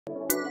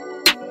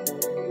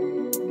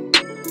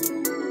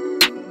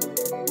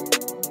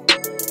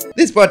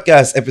This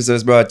podcast episode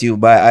is brought to you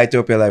by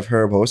Ethiopia Life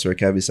Herb House, where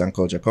cannabis and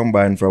culture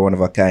combine for a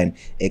one-of-a-kind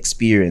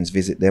experience.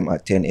 Visit them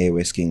at 10A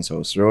West Kings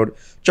House Road,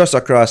 just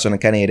across from the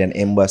Canadian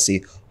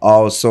Embassy.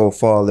 Also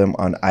follow them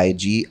on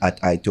IG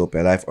at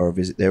Ethiopia Life or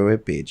visit their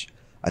webpage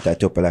at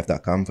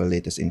ethiopialife.com for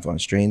latest info on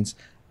strains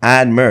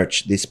and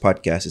merch. This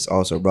podcast is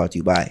also brought to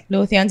you by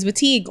Lothian's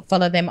Boutique.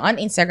 Follow them on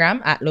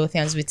Instagram at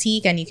Lothian's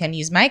Boutique, and you can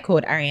use my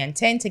code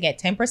Ariane10 to get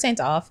 10%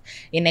 off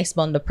your next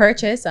bundle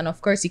purchase. And of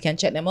course, you can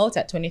check them out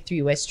at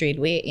 23 West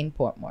Tradeway in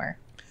Portmore.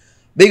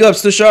 Big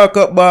ups to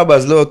Shortcut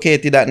Barbers,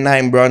 located at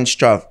 9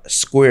 Brunstrath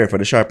Square for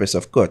the sharpest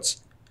of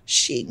cuts.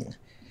 Shing.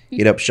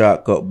 Hit up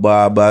Shortcut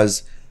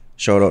Barbers.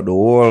 Shout out the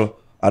whole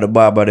of the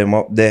barber them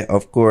up there.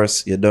 Of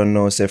course, you don't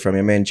know, say from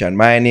you mention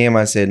my name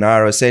and say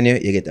Naro send you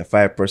get a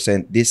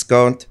 5%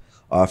 discount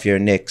off your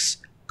next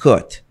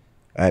cut.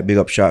 Alright, big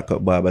up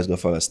Shortcut Barbers. Go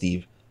follow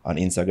Steve on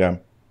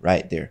Instagram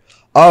right there.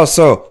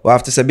 Also, we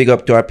have to say big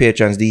up to our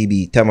patrons,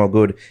 DB, Tamo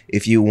Good.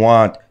 If you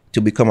want to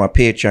become a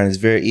patron, it's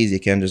very easy. You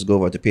can just go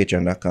over to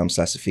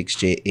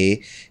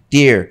patreon.com/fixja.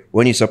 There,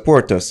 when you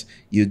support us,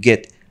 you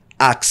get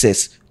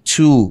access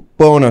to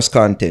bonus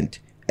content,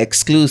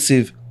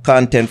 exclusive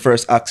content,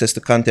 first access to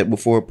content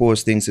before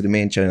postings to the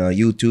main channel on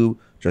YouTube.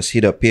 Just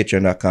hit up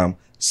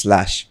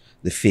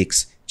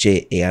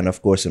patreon.com/thefixja. And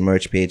of course, the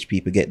merch page,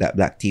 people get that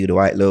black tee with the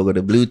white logo,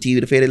 the blue tee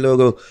with the faded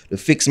logo, the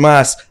Fix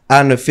mask,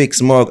 and the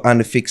Fix mug, and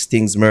the Fix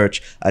Things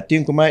merch. I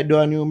think we might do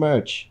a new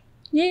merch.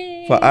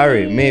 Yay! For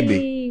Ari,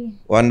 maybe.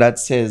 One that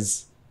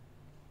says,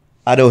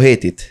 I don't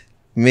hate it.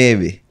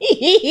 Maybe.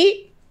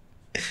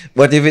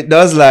 But if it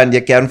does land,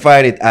 you can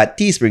find it at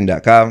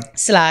teespring.com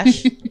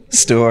stores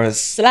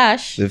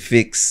the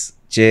Fix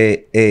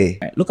JA.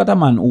 Look at a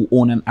man who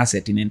owns an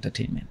asset in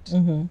entertainment.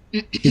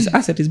 His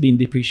asset is being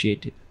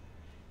depreciated.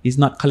 He's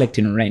not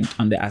collecting rent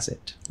on the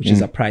asset, which is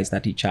a price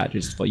that he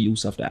charges for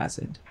use of the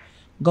asset.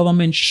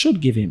 Government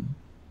should give him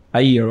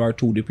a year or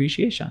two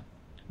depreciation,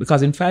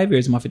 because in 5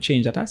 years, he must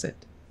change that asset.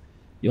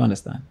 You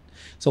understand?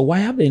 So why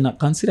have they not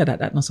considered that?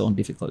 That not sound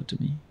difficult to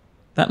me.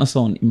 That not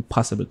sound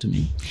impossible to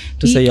me.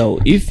 To say, yo,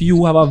 if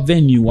you have a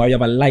venue or you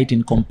have a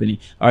lighting company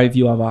or if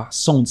you have a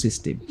sound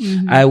system,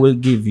 I will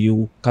give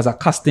you, because a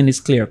costing is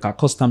clear, because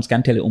customs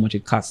can tell you how much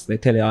it costs. They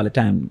tell you all the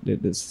time.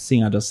 The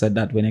singer just said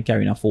that when you're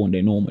carrying a phone,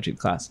 they know how much it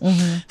costs.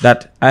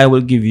 That I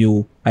will give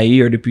you a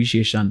year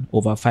depreciation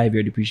over 5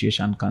 year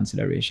depreciation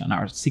consideration,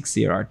 or 6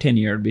 year or 10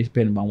 year,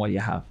 depending on what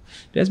you have.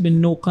 There's been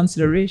no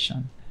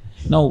consideration.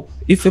 Now,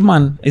 if a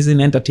man is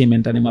in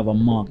entertainment and him have a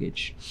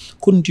mortgage,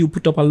 couldn't you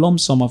put up a lump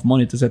sum of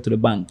money to say to the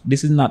bank,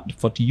 this is not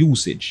for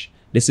usage,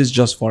 this is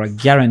just for a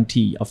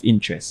guarantee of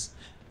interest.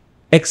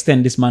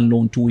 Extend this man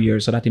loan 2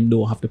 years so that him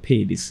don't have to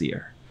pay this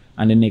year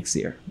and the next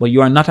year. But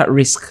you are not at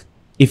risk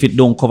if it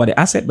don't cover the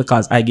asset,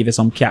 because I give you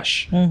some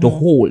cash to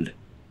hold.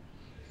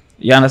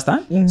 You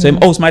understand? So him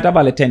house might have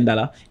value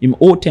 $10, him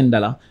owe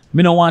 $10,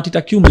 me don't want it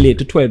accumulate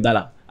to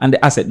 $12 and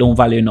the asset don't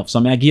value enough. So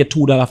I give you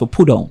 $2 for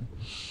put down.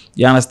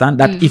 You understand?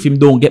 That if him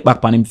don't get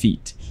back on him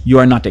feet, you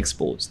are not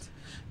exposed.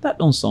 That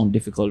don't sound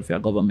difficult for a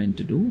government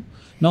to do.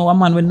 Now, a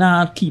man will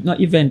not keep no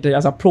event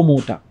as a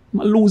promoter. He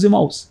might lose him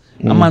house.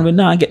 A man will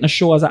not get no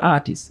show as an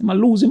artist. He might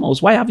lose him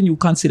house. Why haven't you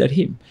considered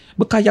him?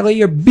 Because you're going to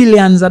hear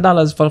billions of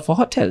dollars for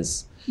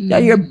hotels. You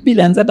hear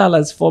billions of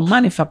dollars for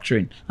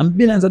manufacturing and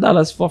billions of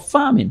dollars for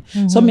farming.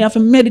 So me have to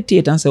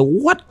meditate and say,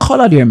 what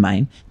colored your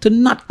mind to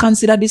not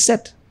consider this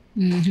set?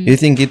 You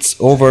think it's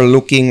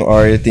overlooking,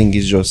 or you think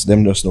it's just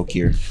them just don't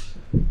care?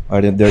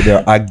 Or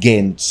they're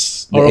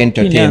against the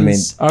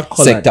entertainment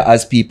sector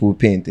as people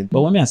painting? But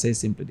what may I say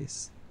simply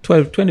this: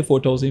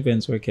 24,000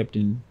 events were kept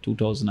in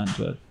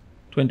 2012.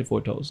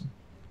 24,000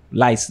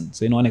 license.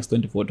 So you know, next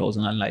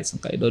 24,000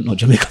 unlicensed. I don't know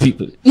Jamaica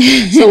people.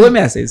 So what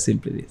may I say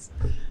simply this: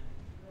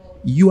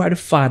 you are the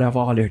father of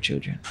all your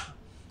children,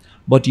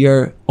 but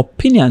your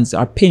opinions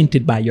are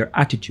painted by your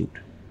attitude.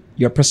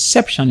 Your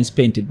perception is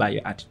painted by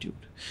your attitude.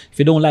 If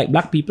you don't like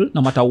black people,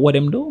 no matter what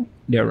them do,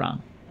 they're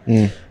wrong.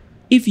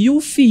 If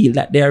you feel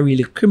that they are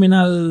really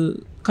criminal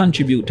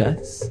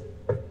contributors,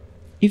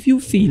 if you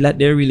feel that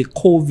they're really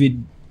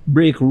COVID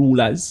break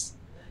rulers,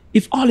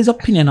 if all his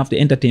opinion of the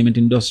entertainment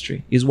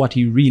industry is what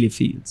he really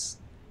feels,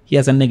 he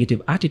has a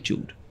negative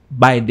attitude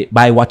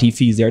by what he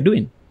feels they're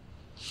doing.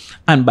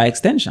 And by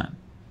extension,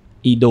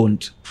 he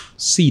don't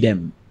see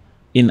them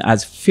in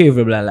as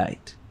favorable a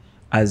light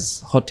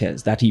as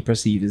hotels that he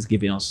perceives is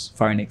giving us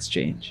foreign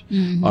exchange,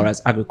 or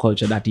as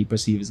agriculture that he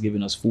perceives is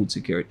giving us food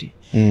security.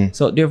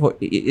 So therefore,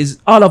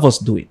 all of us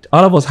do it.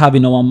 All of us have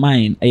in our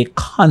mind a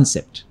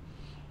concept,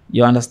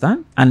 you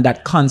understand? And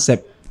that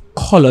concept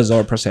colors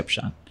our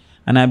perception.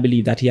 And I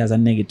believe that he has a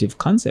negative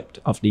concept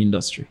of the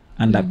industry,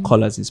 and that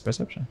colors his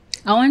perception.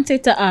 I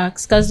wanted to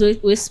ask, because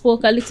we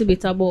spoke a little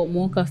bit about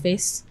Mocha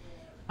Fest.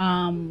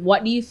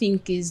 What do you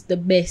think is the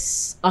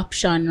best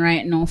option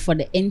right now for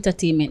the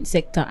entertainment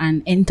sector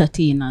and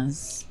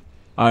entertainers?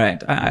 All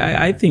right.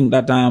 I think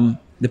that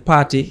the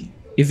party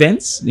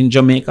events in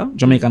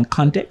Jamaican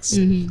context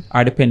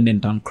are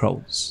dependent on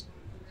crowds.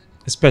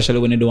 especially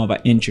when they don't have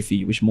an entry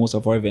fee, which most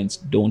of our events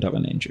don't have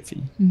an entry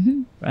fee,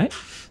 right?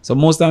 So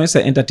most time we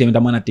say entertainment,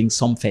 I'm gonna think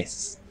some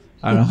fest.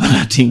 I don't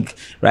wanna think,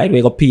 right?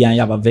 We go pay and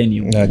you have a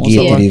venue.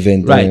 Gated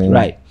event.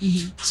 Right.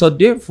 So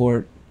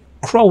therefore,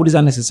 crowd is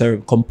a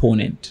necessary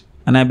component.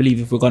 And I believe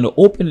if we're going to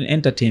open an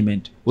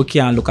entertainment, we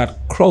can't look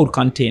at crowd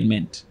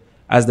containment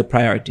as the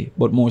priority,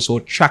 but more so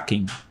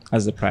tracking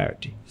as the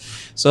priority.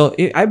 So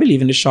I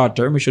believe in the short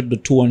term, we should do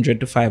 200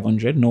 to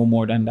 500, no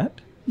more than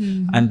that.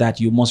 And that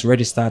you must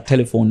register a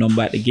telephone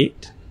number at the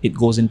gate. It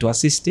goes into a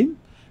system.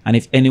 And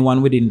if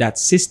anyone within that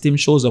system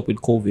shows up with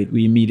COVID,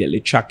 we immediately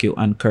track you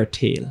and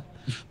curtail.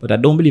 But I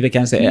don't believe I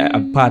can say a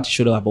party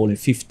should have only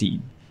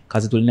 15.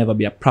 Because it will never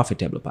be a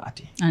profitable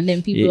party. And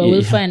then people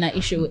will find an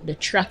issue with the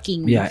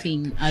tracking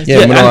thing. As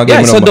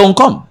so don't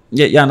come.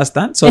 You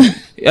understand? So,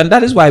 and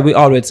that is why we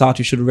always thought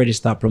you should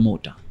register a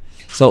promoter.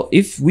 So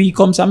if we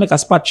come to make a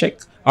spot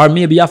check, or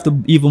maybe you have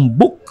to even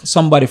book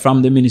somebody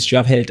from the Ministry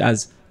of Health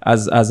as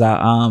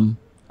a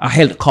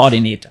health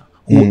coordinator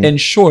who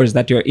ensures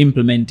that you're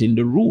implementing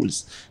the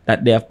rules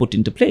that they have put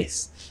into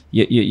place.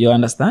 You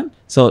understand?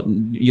 So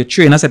you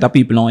train a set of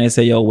people now and you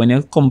say, yo, when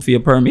you come for your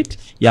permit,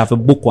 you have to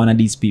book one of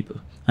these people.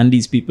 And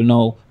these people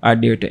now are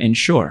there to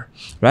ensure,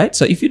 right?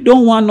 So if you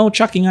don't want no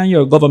tracking on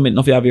your government,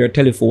 if you have your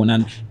telephone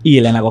and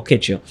alien I go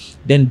catch you,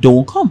 then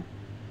don't come.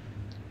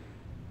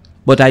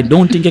 But I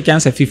don't think you can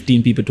say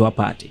 15 people to a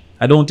party.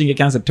 I don't think you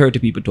can say 30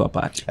 people to a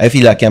party. I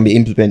feel that can be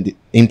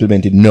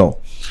implemented now.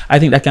 I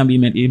think that can be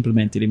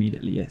implemented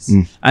immediately, yes.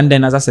 And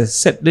then, as I said,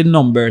 set the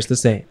numbers to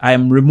say, I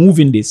am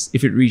removing this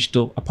if it reached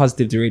to a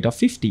positivity rate of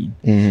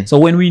 15. So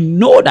when we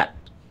know that,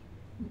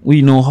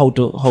 we know how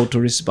to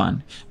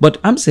respond. But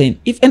I'm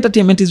saying, if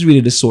entertainment is really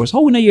the source,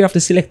 how in a year after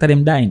selector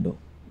them dying though?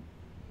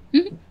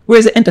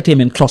 Where's the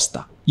entertainment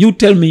cluster? You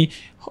tell me,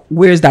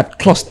 where's that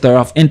cluster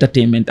of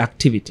entertainment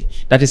activity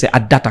that is a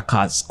data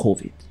cause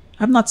COVID?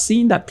 I've not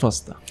seen that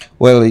cluster.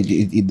 Well,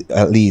 it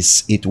at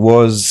least it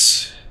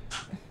was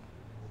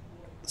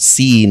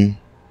seen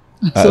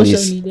social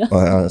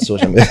media.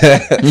 Social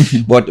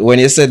media. But when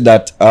you said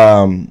that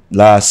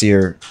last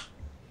year,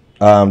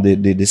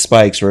 the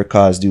spikes were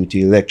caused due to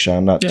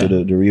election, not to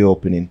the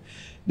reopening.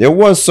 There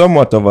was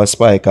somewhat of a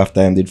spike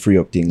after I did free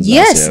up things.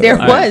 Yes, there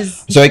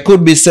was. So it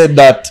could be said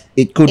that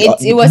it could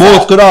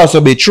both could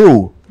also be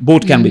true.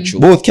 Both can be true.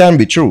 Both can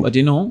be true. But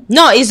you know,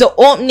 no, it's the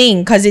opening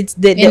because it's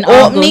the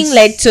opening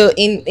led to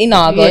in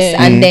August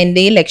and then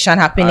the election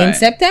happened in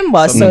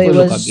September. So it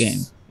was again.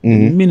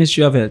 The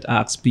Ministry of Health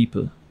asks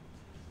people,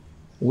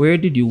 where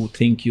did you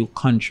think you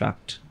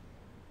contract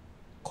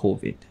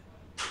COVID?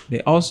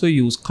 They also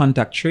use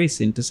contact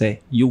tracing to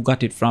say, you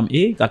got it from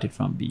A, got it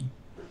from B.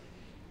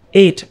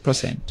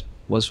 8%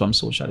 was from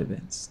social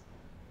events.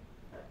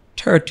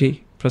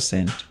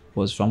 30%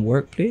 was from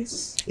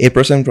workplace.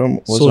 8%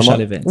 from social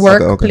events.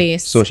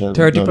 Workplace. Social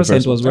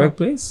 30% was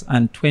workplace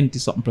and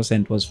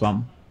 20-something% was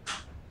from.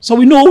 So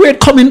we know where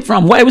it's coming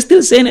from. Why are we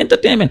still saying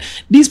entertainment?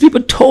 These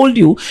people told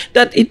you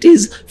that it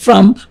is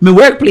from my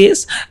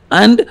workplace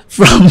and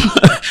from...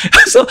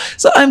 so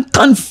I'm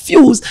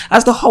confused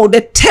as to how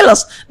they tell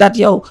us that,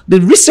 the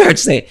research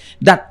say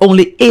that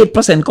only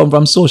 8% come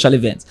from social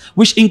events,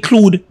 which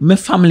include my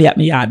family at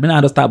my yard. I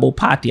don't just talk about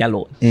party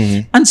alone.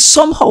 And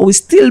somehow we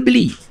still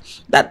believe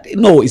that,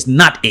 no, it's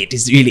not 8,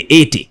 it's really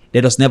 80. They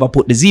just never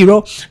put the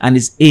 0 and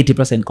it's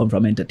 80% come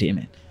from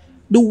entertainment.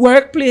 The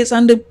workplace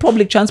and the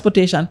public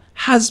transportation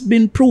has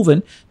been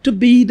proven to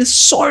be the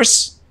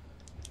source.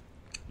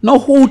 Now,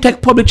 who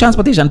take public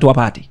transportation to a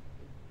party?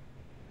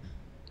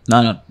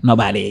 No,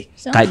 nobody.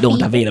 I don't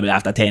available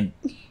after 10.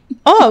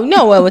 Oh,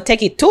 no, well, we'll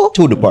take it to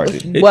the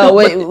party. Well,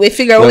 we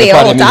figure a way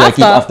out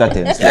after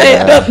 10.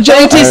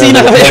 JTC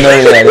not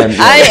available.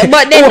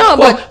 But then, no,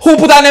 but... Who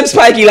put on them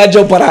spiky like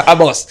jump on a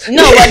bus?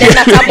 No, but then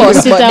not a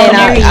bus, but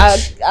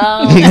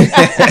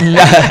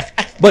then...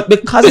 But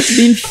because it's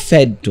been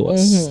fed to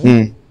us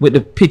with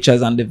the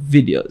pictures and the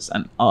videos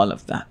and all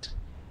of that,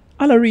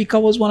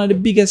 Alarica was one of the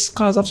biggest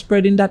cause of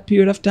spread in that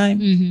period of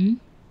time.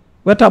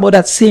 We're talking about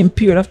that same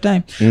period of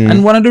time.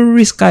 And one of the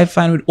risks I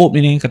find with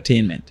opening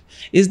entertainment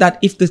is that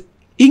if the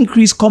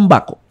increase come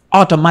back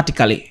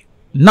automatically,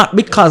 not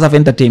because of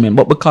entertainment,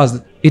 but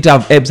because it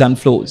have ebbs and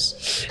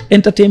flows,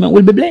 entertainment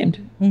will be blamed.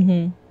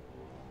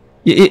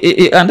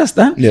 You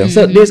understand? Yeah.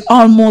 So there's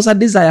almost a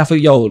desire for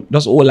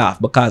just all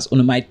laugh because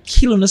you might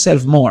kill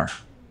yourself more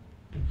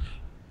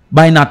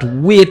by not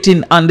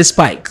waiting on the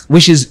spike,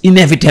 which is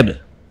inevitable.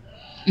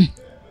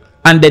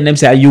 And then them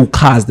say, you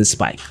caused the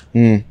spike.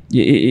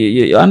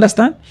 You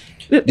understand?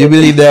 Do you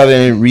believe they have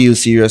any real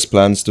serious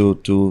plans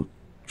to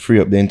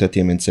free up the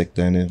entertainment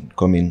sector in the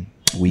coming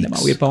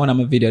weeks? Wait for one of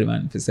my video,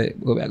 man. If you say,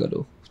 go back, go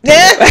do. No,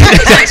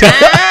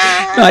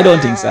 I don't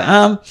think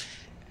so.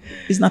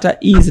 It's not an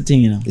easy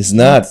thing, It's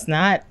not. It's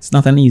not. It's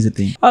not an easy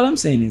thing. All I'm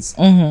saying is,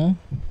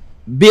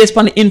 based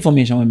on the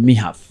information we may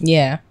have,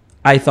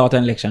 I thought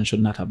an election should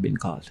not have been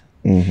called.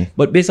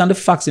 But based on the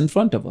facts in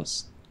front of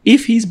us,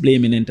 if he's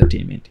blaming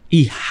entertainment,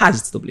 he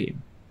has to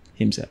blame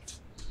himself.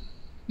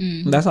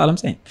 That's all I'm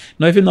saying.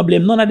 Now, if he not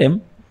blame none of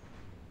them,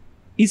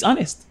 he's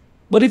honest.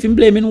 But if him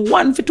blaming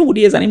one for 2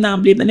 days and him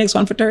not blame the next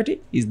one for 30,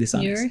 he's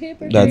dishonest. You're a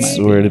hypocrite. That's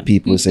where the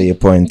people say you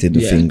pointed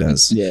the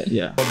fingers. Yeah,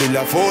 yeah. So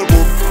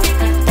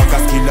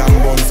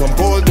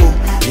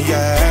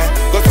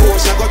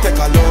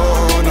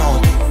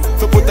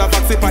put a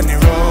vaccine on the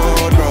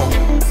road, bro.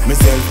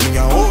 Myself me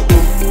a hold to,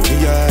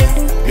 yeah.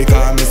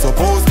 Because me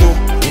supposed to,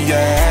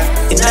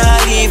 yeah. And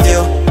I leave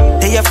you.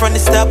 They are from the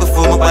start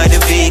before me buy the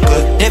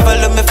vehicle. Never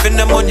love me for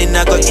the money,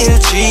 now go ill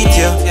treat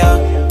you.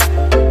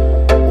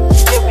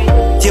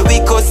 Yeah, we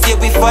cuss, yeah,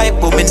 we fight,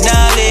 but me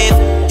nah live.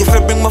 If I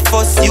bring my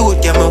first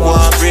youth, yeah, me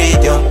want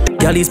breathe, yo.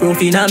 Girl is pro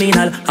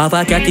phenomenal. Have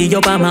a catty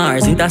up on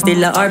Mars.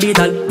 Interstellar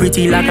orbital.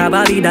 Pretty like a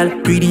Barbie doll.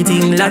 Pretty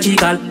thing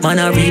logical. Man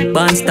a read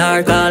band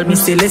star. Call me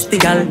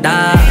celestial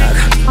dog.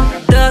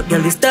 Dog,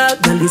 girl is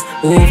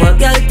over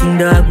girl king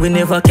dog. We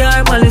never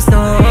care malice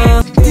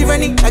no.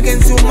 Tyranny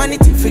against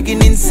humanity.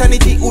 Freaking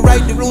insanity. Who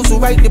write the rules, who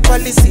write the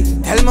policy?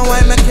 Tell me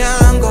why me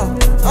can't go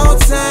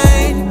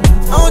outside.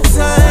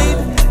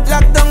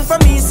 Lockdown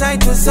from east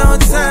side to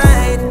south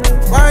side.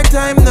 War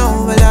time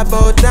now, well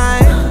about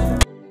time.